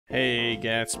Hey,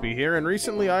 Gatsby here, and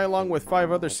recently I, along with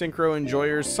 5 other synchro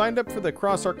enjoyers, signed up for the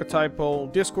cross-archetypal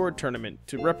Discord tournament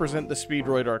to represent the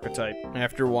SPEEDROID archetype.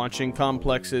 After watching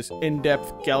Complex's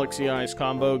in-depth Galaxy Eyes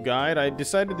combo guide, I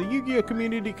decided the Yu-Gi-Oh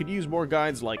community could use more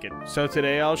guides like it. So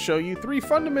today I'll show you 3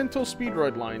 fundamental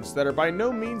SPEEDROID lines that are by no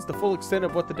means the full extent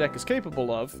of what the deck is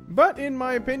capable of, but in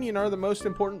my opinion are the most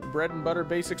important bread and butter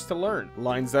basics to learn.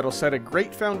 Lines that'll set a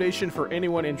great foundation for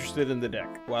anyone interested in the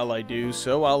deck. While I do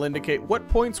so, I'll indicate what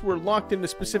points were locked into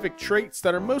specific traits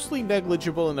that are mostly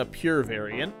negligible in a pure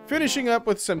variant, finishing up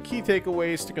with some key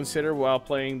takeaways to consider while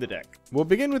playing the deck. We'll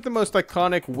begin with the most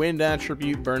iconic wind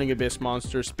attribute Burning Abyss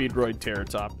monster, SPEEDROID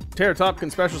Terratop. Terratop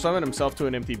can special summon himself to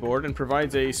an empty board and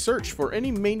provides a search for any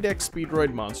main deck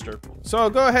SPEEDROID monster. So I'll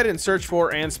go ahead and search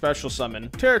for and special summon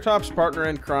Terratop's partner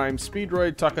in crime,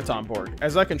 SPEEDROID Takatomborg,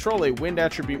 as I control a wind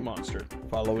attribute monster.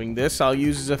 Following this, I'll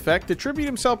use his effect to tribute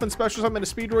himself and special summon a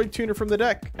SPEEDROID tuner from the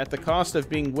deck, at the cost of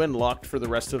being wind locked for the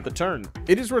rest of the turn.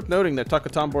 It is worth noting that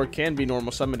Takatomborg can be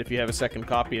normal summoned if you have a second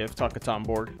copy of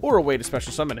Takatomborg, or a way to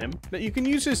special summon him, that you can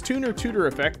use his tuner tutor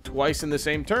effect twice in the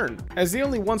same turn, as the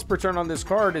only once per turn on this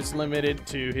card is limited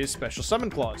to his special summon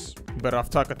clause. But off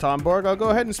Takatomborg, I'll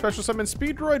go ahead and special summon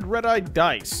SPEEDROID Red-Eye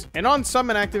Dice, and on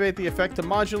summon activate the effect to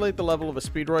modulate the level of a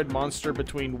SPEEDROID monster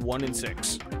between 1 and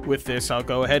 6. With this, I'll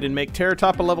go ahead and make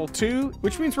Terratop a level 2,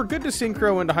 which means we're good to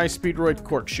synchro into high SPEEDROID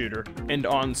Cork Shooter. And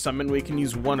on summon, we can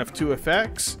use one of 2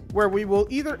 effects, where we will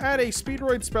either add a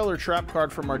SPEEDROID spell or trap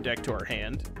card from our deck to our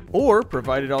hand, or,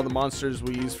 provided all the monsters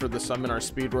we use for the summon are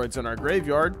SPEEDROIDs in our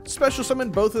graveyard, special summon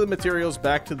both of the materials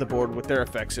back to the board with their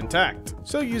effects intact.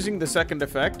 So using the second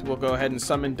effect, we'll go ahead and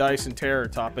summon Dice and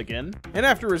Terratop again, and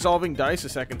after resolving Dice a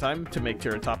second time to make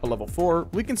Terratop a level 4,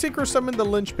 we can synchro summon the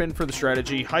linchpin for the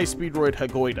strategy, High SPEEDROID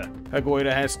Hagoida.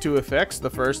 Hagoida has 2 effects, the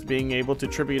first being able to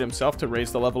tribute himself to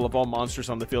raise the level of all monsters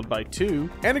on the field by 2,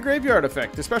 and a graveyard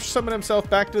effect to special summon himself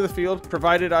back to the field,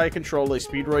 provided I control a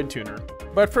SPEEDROID tuner.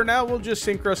 But for now, we'll just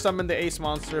synchro summon the ace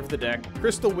monster of the deck,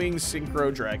 Crystal Wings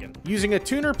Synchro Dragon, using a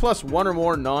tuner plus 1 or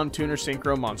more non-tuner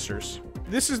synchro monsters.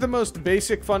 This is the most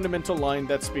basic fundamental line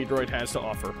that SPEEDROID has to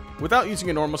offer. Without using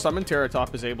a normal summon,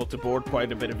 Terratop is able to board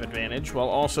quite a bit of advantage, while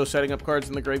also setting up cards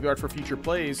in the graveyard for future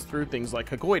plays through things like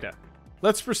Hagoida.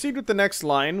 Let's proceed with the next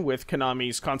line with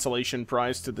Konami's consolation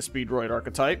prize to the SPEEDROID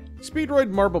archetype,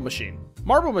 SPEEDROID Marble Machine.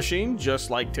 Marble Machine,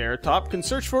 just like Terratop, can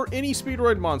search for any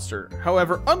SPEEDROID monster.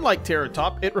 However, unlike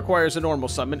Terratop, it requires a normal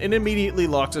summon and immediately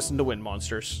locks us into wind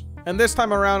monsters. And this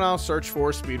time around, I'll search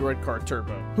for SPEEDROID Card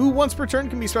Turbo, who once per turn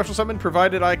can be special summoned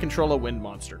provided I control a wind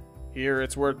monster. Here,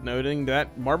 it's worth noting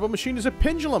that Marble Machine is a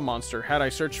pendulum monster. Had I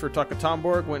searched for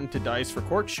Takatomborg, went into Dice for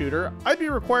Cork Shooter, I'd be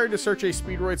required to search a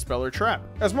SPEEDROID spell or trap,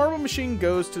 as Marble Machine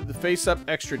goes to the face-up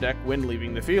extra deck when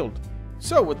leaving the field.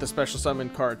 So with the special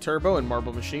summon card Turbo and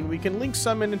Marble Machine, we can link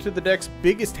summon into the deck's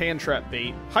biggest hand trap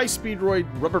bait, High SPEEDROID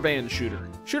Rubber Band Shooter.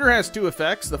 Shooter has 2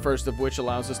 effects, the first of which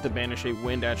allows us to banish a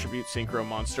wind attribute synchro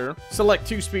monster, select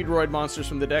 2 SPEEDROID monsters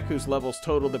from the deck whose levels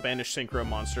total the banished synchro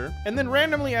monster, and then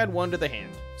randomly add 1 to the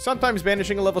hand. Sometimes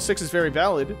banishing a level 6 is very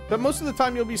valid, but most of the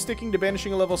time you'll be sticking to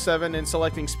banishing a level 7 and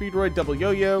selecting SPEEDROID Double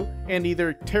Yo-Yo and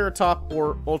either Terratop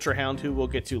or Ultra Hound, who we'll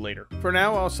get to later. For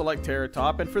now, I'll select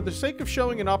Terratop, and for the sake of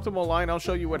showing an optimal line, I'll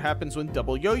show you what happens when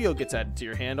Double Yo-Yo gets added to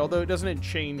your hand, although it doesn't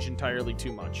change entirely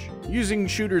too much. Using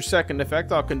Shooter's second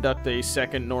effect, I'll conduct a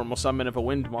second normal summon of a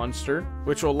wind monster,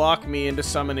 which will lock me into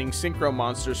summoning synchro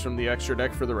monsters from the extra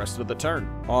deck for the rest of the turn.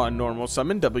 On normal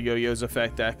summon, Double Yo-Yo's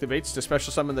effect activates to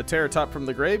special summon the Terratop from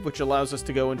the grave, which allows us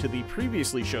to go into the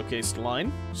previously showcased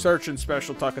line, search and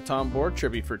special Takatomborg,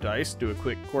 tribute for Dice, do a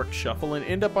quick Cork Shuffle, and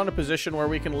end up on a position where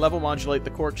we can level modulate the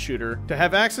Cork Shooter to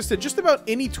have access to just about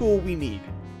any tool we need.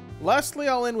 Lastly,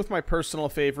 I'll end with my personal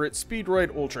favorite,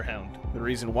 SPEEDROID Ultra Hound. The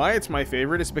reason why it's my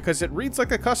favorite is because it reads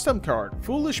like a custom card.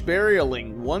 Foolish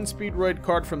Burialing 1 SPEEDROID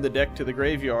card from the deck to the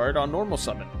graveyard on normal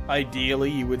summon.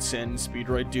 Ideally, you would send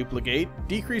SPEEDROID Duplicate,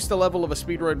 decrease the level of a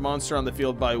SPEEDROID monster on the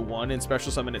field by 1, and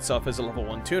special summon itself as a level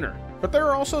 1 tuner. But there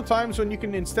are also times when you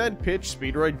can instead pitch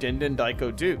SPEEDROID Dindin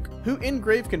Daiko Duke, who in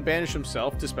grave can banish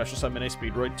himself to special summon a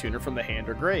SPEEDROID tuner from the hand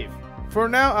or grave. For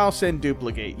now, I'll send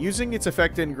Duplicate, using its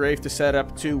effect in grave to set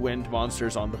up 2 wind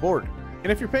monsters on the board.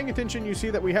 And if you're paying attention, you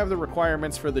see that we have the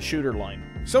requirements for the shooter line.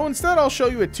 So instead, I'll show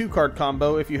you a 2-card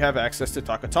combo if you have access to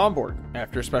Takatomborg.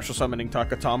 After special summoning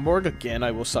Takatomborg, again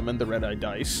I will summon the Red-Eye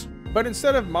Dice. But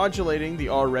instead of modulating the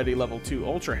already level 2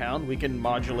 Ultra Hound, we can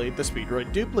modulate the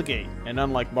SPEEDROID Duplicate, and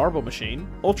unlike Marble Machine,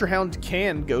 Ultra Hound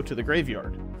can go to the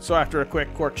graveyard. So after a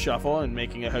quick Cork Shuffle and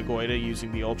making a Hagoida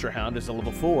using the Ultra Hound as a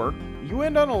level 4, you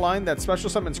end on a line that special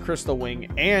summons Crystal Wing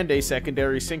and a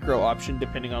secondary synchro option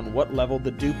depending on what level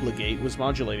the Duplicate was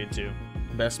modulated to.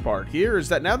 best part here is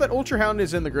that now that Ultra Hound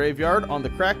is in the graveyard, on the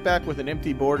crackback with an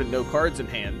empty board and no cards in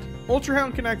hand, Ultra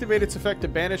Hound can activate its effect to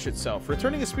banish itself,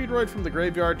 returning a SPEEDROID from the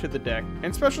graveyard to the deck,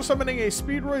 and special summoning a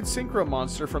SPEEDROID Synchro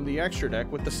monster from the extra deck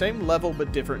with the same level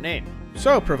but different name.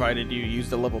 So, provided you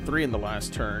used a level 3 in the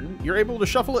last turn, you're able to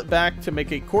shuffle it back to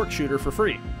make a court shooter for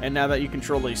free. And now that you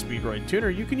control a SPEEDROID tuner,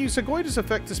 you can use Yugioh's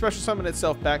effect to special summon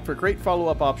itself back for great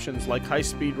follow-up options like High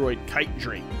SPEEDROID Kite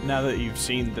Drake. Now that you've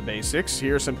seen the basics,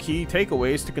 here are some key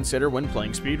takeaways to consider when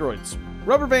playing SPEEDROIDs.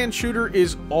 Rubber Band Shooter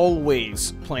is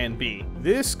always Plan B.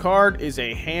 This card is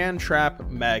a hand trap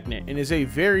magnet and is a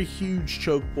very huge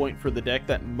choke point for the deck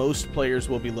that most players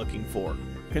will be looking for.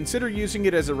 Consider using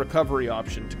it as a recovery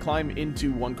option to climb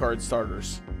into one-card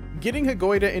starters. Getting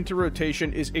Yugioh into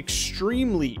rotation is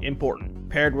extremely important.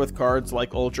 Paired with cards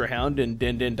like Ultra Hound and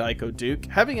Din Din Daiko Duke,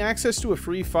 having access to a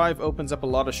free 5 opens up a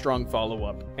lot of strong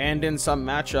follow-up. And in some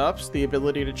matchups, the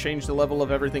ability to change the level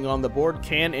of everything on the board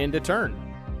can end a turn.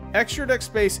 Extra deck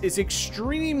space is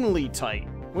extremely tight.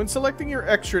 When selecting your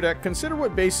extra deck, consider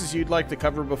what bases you'd like to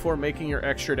cover before making your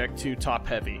extra deck too top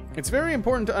heavy. It's very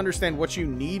important to understand what you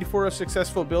need for a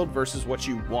successful build versus what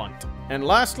you want. And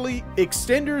lastly,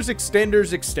 extenders,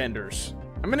 extenders, extenders.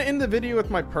 I'm going to end the video with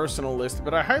my personal list,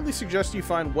 but I highly suggest you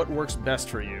find what works best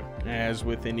for you. As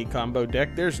with any combo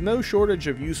deck, there's no shortage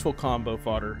of useful combo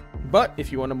fodder. But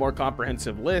if you want a more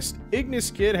comprehensive list, Ignis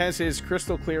Kid has his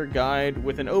crystal clear guide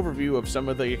with an overview of some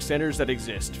of the extenders that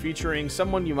exist, featuring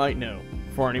someone you might know.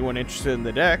 For anyone interested in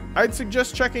the deck, I'd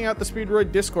suggest checking out the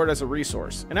SPEEDROID Discord as a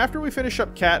resource, and after we finish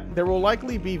up Cat, there will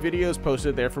likely be videos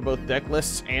posted there for both deck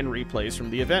lists and replays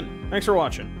from the event. Thanks for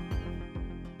watching.